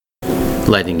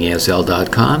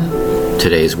lightningesl.com.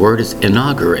 Today's word is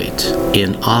inaugurate.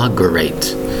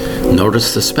 Inaugurate.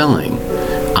 Notice the spelling.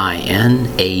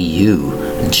 I-N-A-U-G-U-R-A-T-E.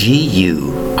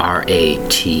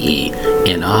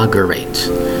 Inaugurate.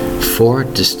 4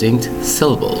 distinct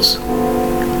syllables.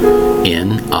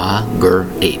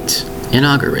 Inaugurate.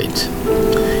 Inaugurate.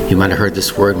 You might have heard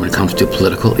this word when it comes to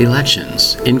political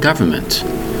elections, in government,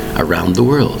 around the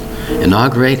world.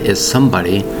 Inaugurate is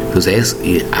somebody who's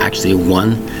actually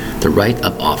won the right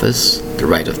of office, the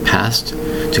right of past,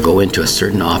 to go into a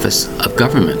certain office of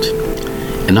government.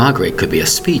 Inaugurate could be a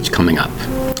speech coming up,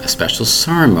 a special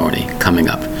ceremony coming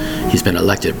up. He's been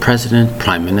elected president,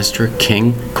 prime minister,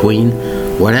 king, queen,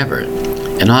 whatever.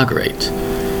 Inaugurate.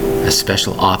 A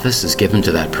special office is given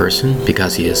to that person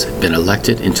because he has been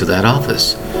elected into that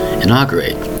office.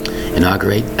 Inaugurate.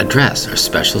 Inaugurate address or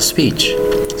special speech,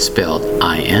 spelled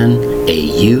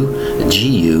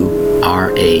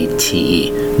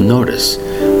I-N-A-U-G-U-R-A-T-E. Notice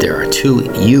there are 2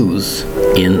 U's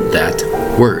in that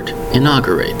word,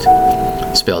 inaugurate,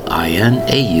 spelled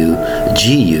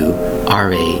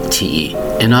I-N-A-U-G-U-R-A-T-E.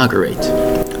 Inaugurate.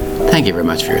 Thank you very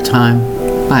much for your time.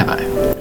 Bye-bye.